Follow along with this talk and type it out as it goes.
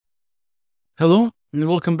Hello and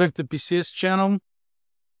welcome back to PCS channel.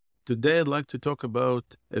 Today I'd like to talk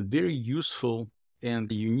about a very useful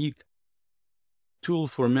and unique tool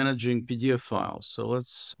for managing PDF files. So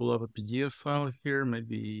let's pull up a PDF file here.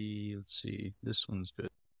 Maybe, let's see, this one's good.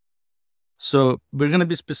 So we're going to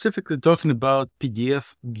be specifically talking about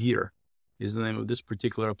PDFgear is the name of this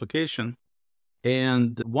particular application.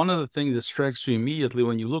 And one of the things that strikes you immediately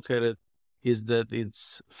when you look at it is that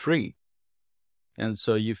it's free. And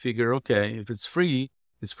so you figure, okay, if it's free,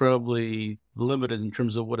 it's probably limited in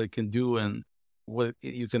terms of what it can do and what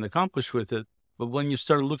you can accomplish with it. But when you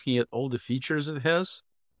start looking at all the features it has,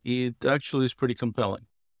 it actually is pretty compelling.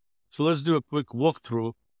 So let's do a quick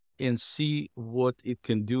walkthrough and see what it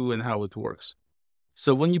can do and how it works.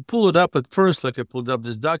 So when you pull it up at first, like I pulled up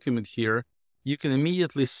this document here, you can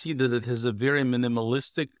immediately see that it has a very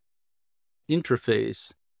minimalistic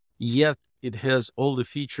interface, yet it has all the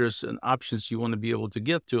features and options you want to be able to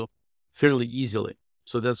get to fairly easily.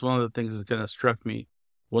 So that's one of the things that kind of struck me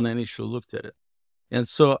when I initially looked at it. And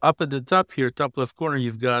so up at the top here, top left corner,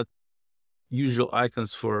 you've got usual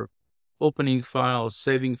icons for opening files,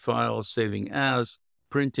 saving as,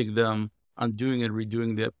 printing them, undoing and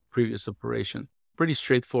redoing the previous operation. Pretty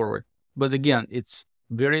straightforward. But again, it's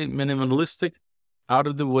very minimalistic, out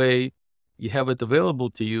of the way. You have it available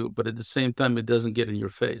to you, but at the same time, it doesn't get in your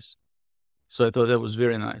face. So I thought that was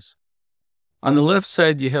very nice. On the left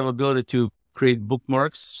side, you have ability to create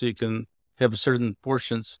bookmarks. So you can have certain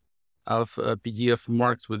portions of a PDF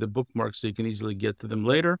marked with a bookmark so you can easily get to them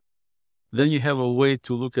later. Then you have a way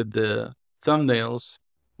to look at the thumbnails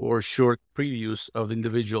or short previews of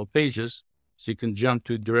individual pages. So you can jump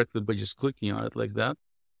to it directly by just clicking on it like that.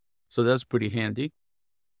 So that's pretty handy.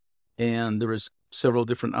 And there is several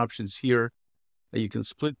different options here. You can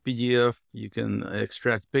split PDF, you can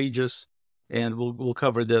extract pages, and we'll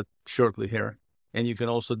cover that shortly here. And you can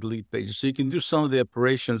also delete pages. So you can do some of the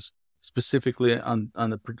operations specifically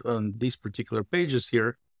on these particular pages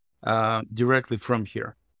here directly from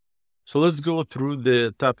here. So let's go through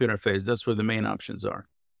the top interface. That's where the main options are.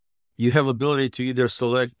 You have ability to either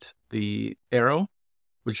select the arrow,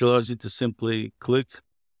 which allows you to simply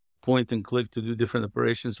point and click to do different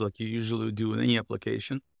operations like you usually would do in any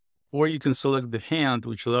application. Or you can select the hand,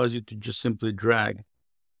 which allows you to just simply drag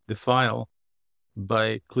the file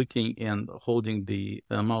by clicking and holding the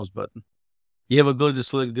mouse button. You have ability to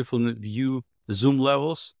select different view zoom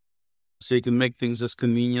levels, so you can make things as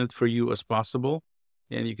convenient for you as possible.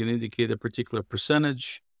 And you can indicate a particular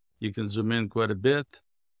percentage. You can zoom in quite a bit,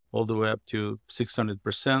 all the way up to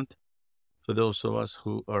 600% for those of us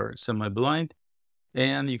who are semi-blind.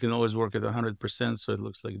 And you can always work at 100%, so it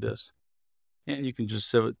looks like this. And you can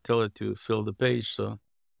just tell it to fill the page, so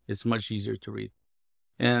it's much easier to read.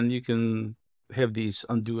 And you can have these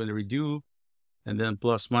undo and redo, and then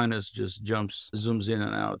plus minus just zooms in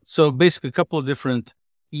and out. So basically a couple of different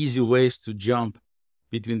easy ways to jump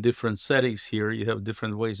between different settings here. You have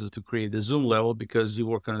different ways to create the zoom level because you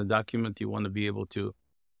work on a document, you want to be able to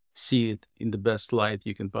see it in the best light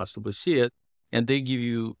you can possibly see it. And they give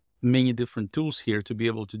you many different tools here to be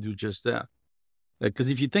able to do just that. Because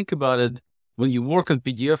if you think about it, when you work on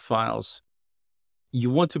PDF files, you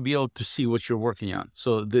want to be able to see what you're working on.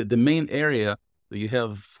 So the main area, you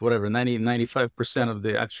have whatever, 95% of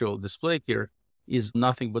the actual display here is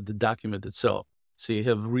nothing but the document itself. So you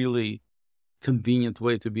have really convenient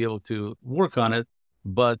way to be able to work on it.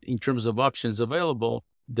 But in terms of options available,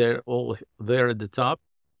 they're all there at the top,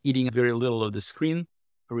 eating very little of the screen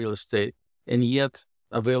real estate, and yet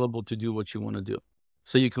available to do what you want to do.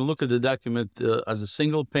 So you can look at the document as a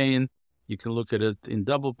single pane. You can look at it in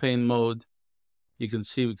double pane mode. You can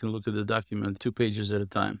see we can look at the document 2 pages at a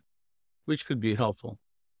time, which could be helpful.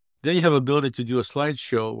 Then you have ability to do a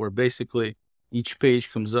slideshow where basically each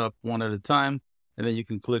page comes up one at a time, and then you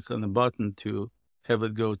can click on the button to have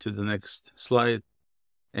it go to the next slide.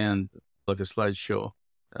 And like a slideshow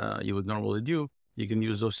you would normally do, you can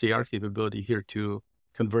use OCR capability here to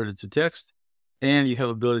convert it to text. And you have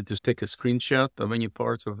ability to take a screenshot of any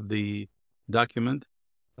part of the document,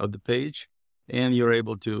 of the page, and you're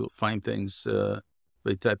able to find things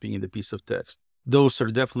by typing in the piece of text. Those are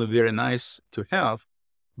definitely very nice to have,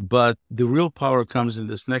 but the real power comes in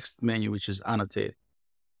this next menu, which is annotate.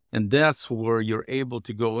 And that's where you're able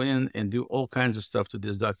to go in and do all kinds of stuff to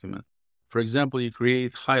this document. For example, you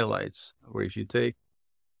create highlights, where if you take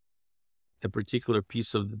a particular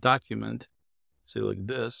piece of the document, say like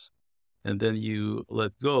this, and then you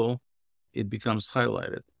let go, it becomes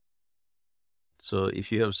highlighted. So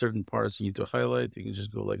if you have certain parts you need to highlight, you can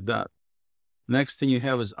just go like that. Next thing you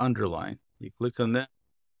have is underline. You click on that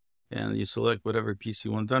and you select whatever piece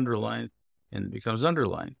you want to underline, and it becomes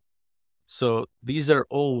underlined. So these are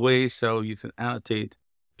all ways how you can annotate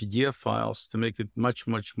PDF files to make it much,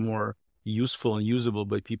 much more useful and usable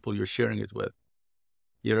by people you're sharing it with.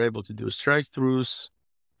 You're able to do strike-throughs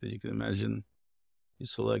that you can imagine. You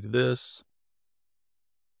select this.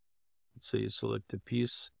 Let's say you select a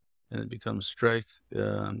piece and it becomes strike.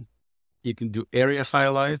 You can do area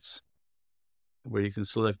highlights where you can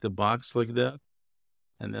select a box like that,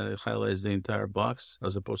 and then it highlights the entire box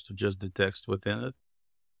as opposed to just the text within it.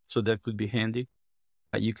 So that could be handy.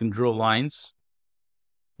 You can draw lines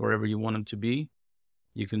wherever you want them to be.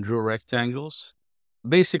 You can draw rectangles.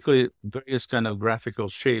 Basically, various kind of graphical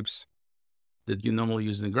shapes that you normally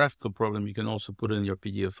use in a graphical program, you can also put in your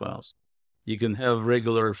PDF files. You can have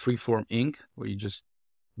regular freeform ink where you just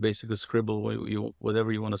basically scribble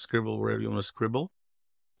whatever you want to scribble, wherever you want to scribble.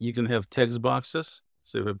 You can have text boxes.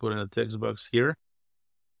 So if I put in a text box here,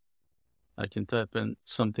 I can type in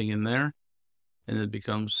something in there, and it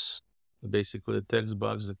becomes basically a text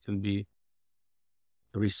box that can be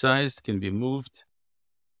resized, can be moved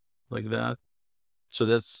like that. So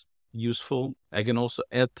that's useful. I can also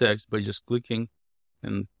add text by just clicking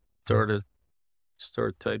and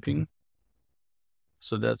start typing.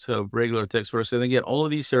 So that's how regular text works. And again, all of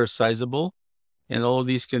these are sizable, and all of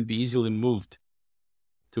these can be easily moved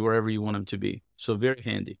to wherever you want them to be. So very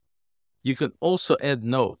handy. You can also add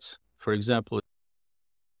notes. For example,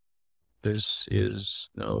 this is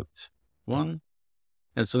note 1.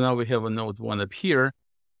 And so now we have a note 1 up here.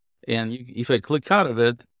 And if I click out of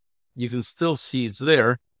it, you can still see it's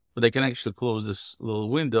there, but I can actually close this little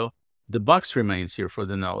window. The box remains here for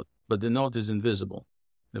the note, but the note is invisible.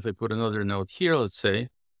 If I put another note here, let's say,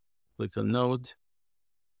 click on note,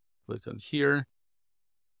 click on here,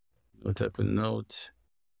 I'll type in note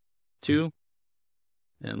 2,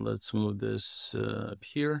 and let's move this up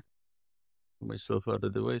here, put myself out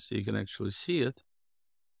of the way so you can actually see it.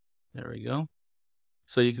 There we go.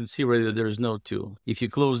 So you can see right that there's note 2. If you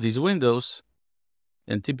close these windows,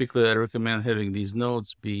 and typically I recommend having these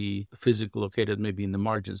notes be physically located maybe in the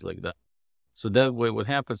margins like that. So that way what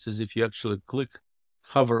happens is if you actually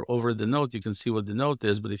hover over the note, you can see what the note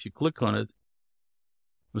is, but if you click on it,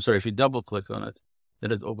 if you double click on it,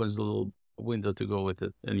 then it opens a little window to go with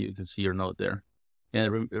it, and you can see your note there.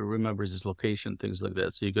 And it remembers its location, things like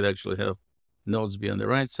that. So you could actually have notes be on the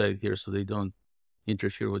right side here so they don't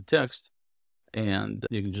interfere with text. And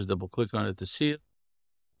you can just double click on it to see it.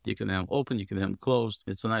 You can have them open, you can have them closed.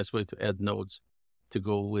 It's a nice way to add notes to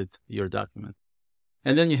go with your document.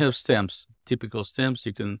 And then you have stamps, typical stamps.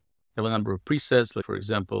 You can have a number of presets. Like for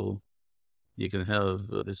example, you can have,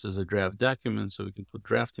 this is a draft document, so we can put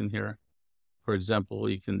draft in here. For example,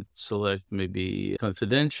 you can select maybe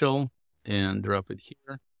confidential and drop it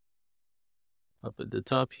here, up at the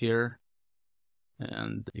top here.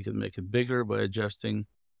 And you can make it bigger by adjusting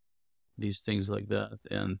these things like that.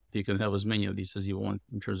 And you can have as many of these as you want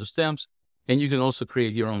in terms of stamps. And you can also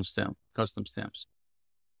create your own stamp, custom stamps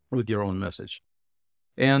with your own message.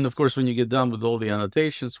 And of course, when you get done with all the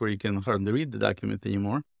annotations where you can hardly read the document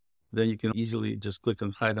anymore, then you can easily just click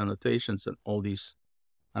on hide annotations and all these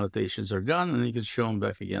annotations are gone, and you can show them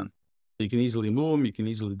back again. You can easily move them, you can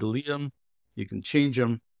easily delete them, you can change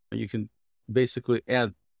them, you can basically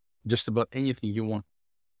add just about anything you want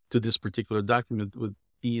to this particular document with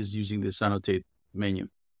ease using this annotate menu.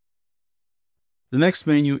 The next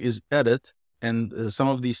menu is edit, and some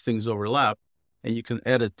of these things overlap, and you can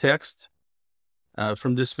edit text.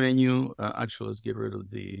 From this menu, actually, let's get rid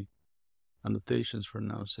of the annotations for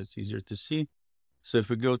now so it's easier to see. So if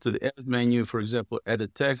we go to the edit menu, for example,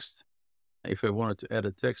 edit text, if I wanted to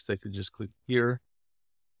edit text, I could just click here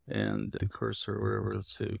and the cursor, wherever,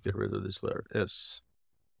 let's say we get rid of this letter S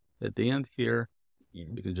at the end here.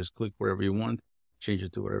 You can just click wherever you want, change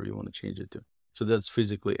it to whatever you want to change it to. So that's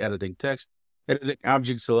physically editing text. Editing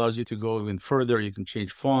objects allows you to go even further. You can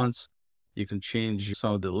change fonts. You can change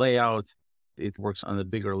some of the layout. It works on a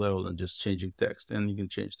bigger level than just changing text, and you can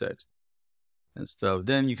change text and stuff.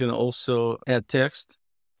 Then you can also add text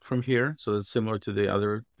from here. So that's similar to the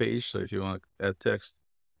other page. So if you want to add text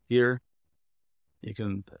here, you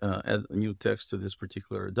can add a new text to this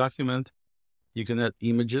particular document. You can add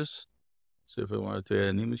images. So if I wanted to add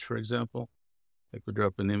an image, for example, I could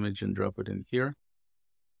drop an image and drop it in here.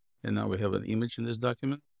 And now we have an image in this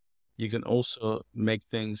document. You can also make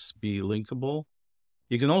things be linkable.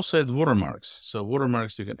 You can also add watermarks. So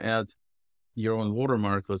watermarks, you can add your own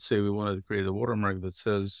watermark. Let's say we wanted to create a watermark that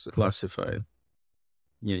says classified.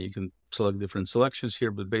 You can select different selections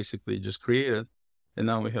here, but basically just create it. And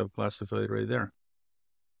now we have classified right there.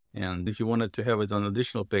 And if you wanted to have it on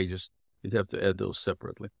additional pages, you'd have to add those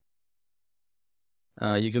separately.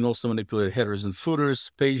 You can also manipulate headers and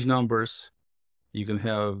footers, page numbers. You can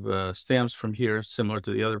have stamps from here, similar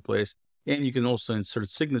to the other place. And you can also insert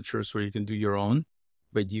signatures where you can do your own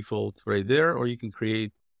by default right there, or you can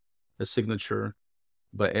create a signature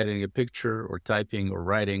by adding a picture or typing or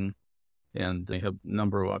writing. And they have a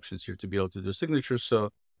number of options here to be able to do signatures. So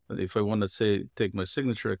if I want to say, take my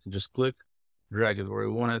signature, I can just click, drag it where I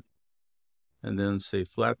want it, and then say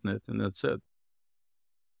flatten it, and that's it.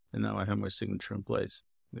 And now I have my signature in place.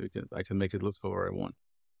 I can make it look however I want.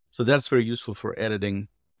 So that's very useful for editing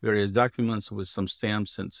various documents with some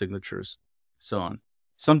stamps and signatures, so on.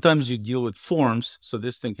 Sometimes you deal with forms. So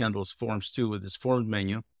this thing handles forms too with this form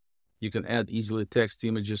menu. You can add easily text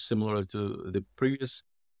images similar to the previous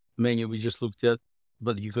menu we just looked at,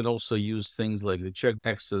 but you can also use things like the check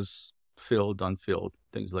X's, filled, unfilled,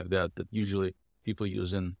 things like that, that usually people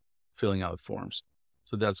use in filling out forms.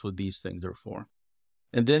 So that's what these things are for.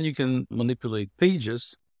 And then you can manipulate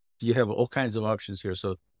pages. You have all kinds of options here.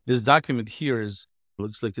 So this document here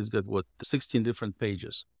looks like it's got 16 different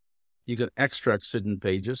pages. You can extract certain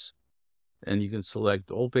pages, and you can select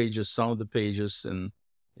all pages, some of the pages, and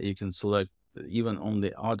you can select even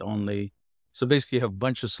only, odd only. So basically you have a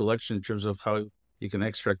bunch of selection in terms of how you can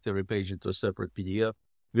extract every page into a separate PDF.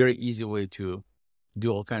 Very easy way to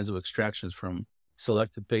do all kinds of extractions from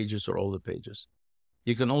selected pages or all the pages.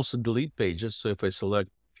 You can also delete pages. So if I select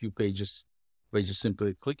a few pages by just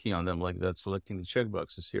simply clicking on them like that, selecting the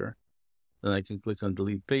checkboxes here, then I can click on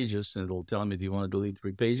delete pages and it'll tell me, do you want to delete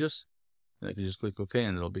 3 pages? And I can just click OK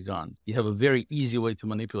and it'll be gone. You have a very easy way to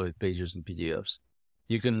manipulate pages in PDFs.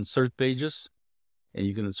 You can insert pages, and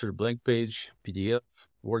you can insert blank page, PDF,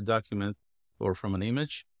 Word document, or from an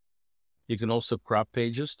image. You can also crop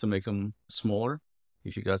pages to make them smaller.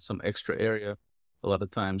 If you got some extra area, a lot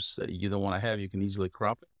of times you don't want to have, you can easily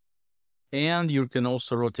crop it. And you can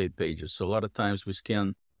also rotate pages. So a lot of times we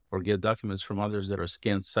scan or get documents from others that are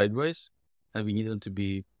scanned sideways, and we need them to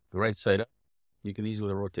be the right side up. You can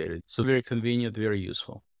easily rotate it. So very convenient, very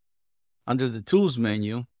useful. Under the Tools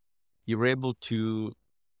menu, you're able to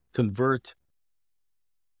convert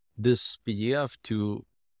this PDF to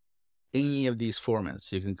any of these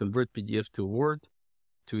formats. You can convert PDF to Word,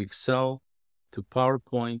 to Excel, to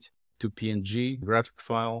PowerPoint, to PNG graphic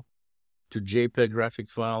file, to JPEG graphic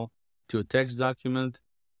file, to a text document,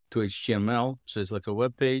 to HTML, so it's like a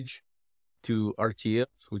web page, to RTF,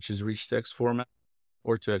 which is rich text format,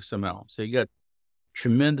 or to XML. So you got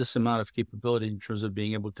tremendous amount of capability in terms of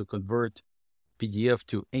being able to convert PDF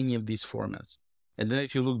to any of these formats. And then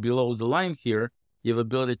if you look below the line here, you have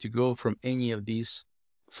ability to go from any of these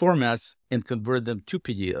formats and convert them to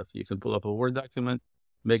PDF. You can pull up a Word document,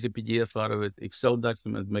 make a PDF out of it, Excel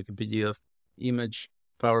document, make a PDF, image,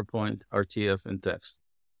 PowerPoint, RTF, and text.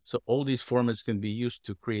 So all these formats can be used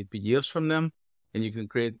to create PDFs from them, and you can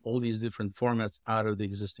create all these different formats out of the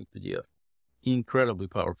existing PDF. Incredibly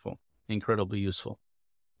powerful, incredibly useful.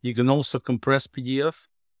 You can also compress PDF.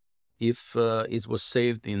 If it was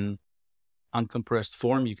saved in uncompressed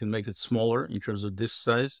form, you can make it smaller in terms of disk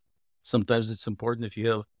size. Sometimes it's important if you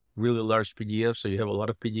have really large PDFs, so you have a lot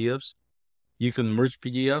of PDFs. You can merge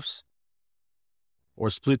PDFs or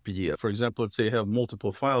split PDF. For example, let's say you have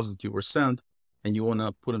multiple files that you were sent and you want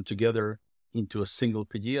to put them together into a single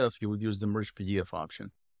PDF, you would use the merge PDF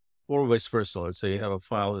option. Or vice versa. Let's say you have a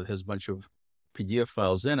file that has a bunch of PDF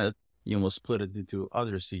files in it, you will split it into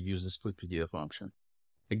others, so you use the split PDF option.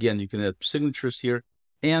 Again, you can add signatures here.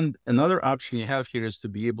 And another option you have here is to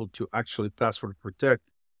be able to actually password protect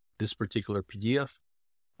this particular PDF.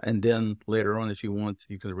 And then later on, if you want,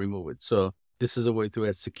 you can remove it. So this is a way to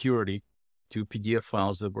add security to PDF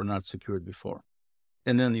files that were not secured before.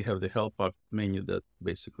 And then you have the help menu that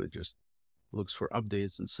basically just looks for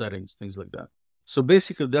updates and settings, things like that. So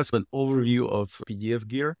basically, that's an overview of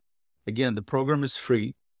PDFgear. Again, the program is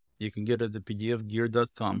free. You can get it at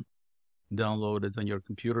PDFgear.com, download it on your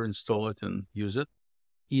computer, install it, and use it.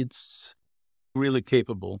 It's really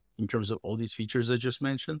capable in terms of all these features I just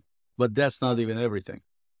mentioned, but that's not even everything.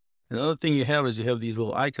 Another thing you have is you have these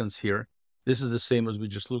little icons here. This is the same as we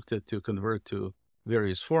just looked at to convert to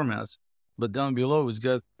various formats, but down below it's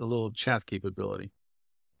got a little chat capability.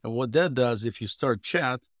 And what that does, if you start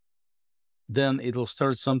chat, then it'll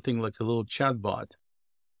start something like a little chat bot.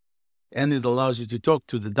 And it allows you to talk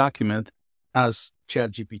to the document as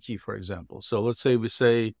ChatGPT, for example. So let's say we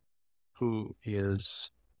say, who is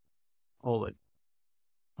Oleg?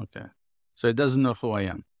 Okay. So it doesn't know who I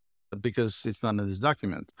am because it's not in this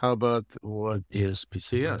document. How about what is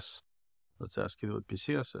PCS? Let's ask it what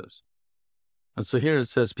PCS is. And so here it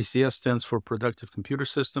says PCS stands for Productive Computer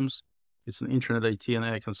Systems. It's an Internet IT and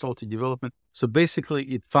AI consulting development. So basically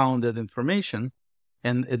it found that information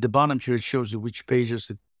And at the bottom here, it shows you which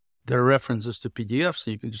pages there are references to PDF.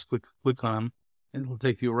 So you can just click on them and it'll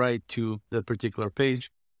take you right to that particular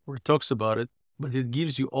page where it talks about it, but it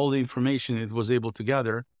gives you all the information it was able to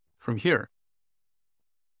gather from here.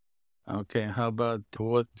 Okay, how about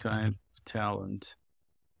what kind of talent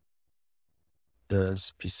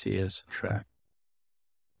does PCS track?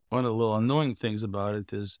 One of the little annoying things about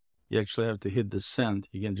it is you actually have to hit the send.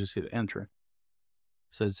 You can just hit enter.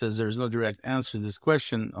 So it says there's no direct answer to this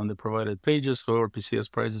question on the provided pages. However,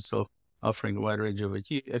 PCS prides itself offering a wide range of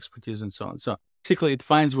IT expertise and so on. So basically, it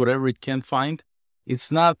finds whatever it can find.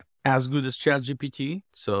 It's not as good as ChatGPT,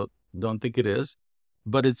 so don't think it is,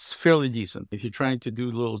 but it's fairly decent. If you're trying to do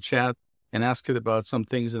a little chat and ask it about some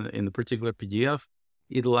things in the particular PDF,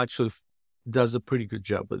 it'll actually does a pretty good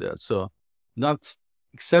job with that. So not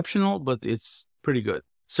exceptional, but it's pretty good.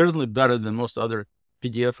 Certainly better than most other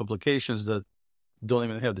PDF applications that don't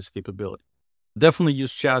even have this capability. Definitely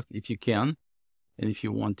use chat if you can and if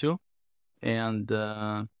you want to, and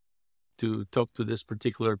to talk to this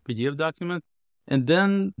particular PDF document. And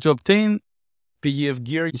then to obtain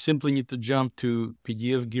PDFgear, you simply need to jump to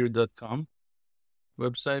PDFgear.com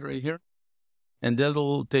website right here, and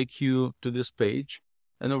that'll take you to this page.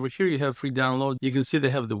 And over here, you have free download. You can see they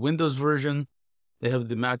have the Windows version, they have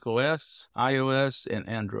the Mac OS, iOS, and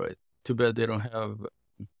Android. Too bad they don't have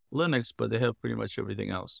Linux, but they have pretty much everything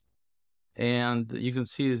else. And you can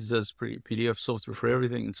see it says PDF software for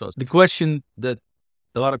everything. And so the question that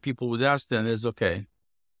a lot of people would ask then is, okay,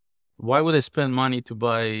 why would I spend money to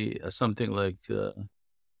buy something like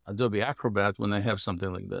Adobe Acrobat when I have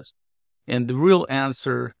something like this? And the real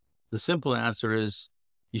answer, the simple answer is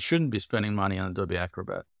you shouldn't be spending money on Adobe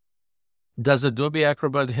Acrobat. Does Adobe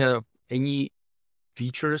Acrobat have any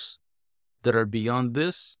features that are beyond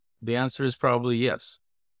this? The answer is probably yes.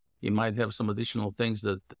 You might have some additional things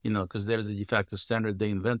that, because they're the de facto standard, they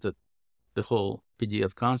invented the whole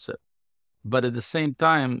PDF concept. But at the same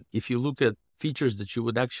time, if you look at features that you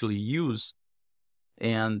would actually use,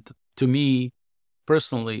 and to me,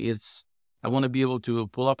 personally, I want to be able to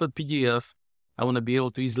pull up a PDF. I want to be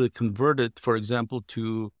able to easily convert it, for example,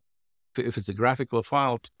 to, if it's a graphical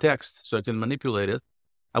file, to text so I can manipulate it.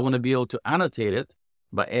 I want to be able to annotate it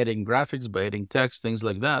by adding graphics, by adding text, things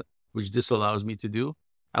like that, which this allows me to do.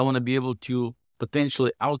 I want to be able to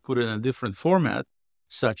potentially output it in a different format,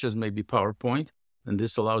 such as maybe PowerPoint, and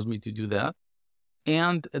this allows me to do that.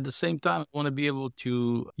 And at the same time, I want to be able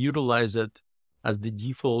to utilize it as the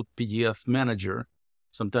default PDF manager.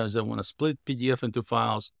 Sometimes I want to split PDF into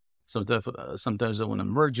files. Sometimes I want to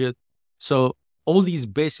merge it. So all these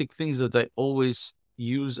basic things that I always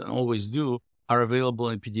use and always do are available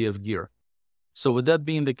in PDFgear. So with that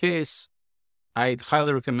being the case, I'd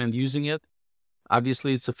highly recommend using it.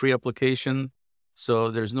 Obviously, it's a free application,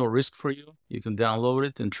 so there's no risk for you. You can download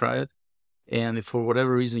it and try it. And if for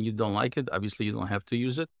whatever reason you don't like it, obviously you don't have to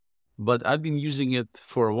use it. But I've been using it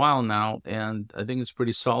for a while now, and I think it's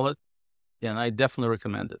pretty solid, and I definitely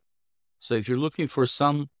recommend it. So if you're looking for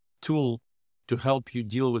some tool to help you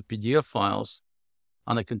deal with PDF files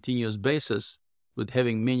on a continuous basis with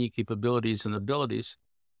having many capabilities and abilities,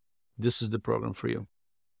 this is the program for you.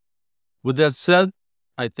 With that said,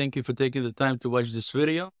 I thank you for taking the time to watch this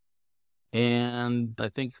video. And I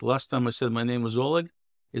think last time I said my name was Oleg.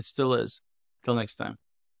 It still is. Till next time.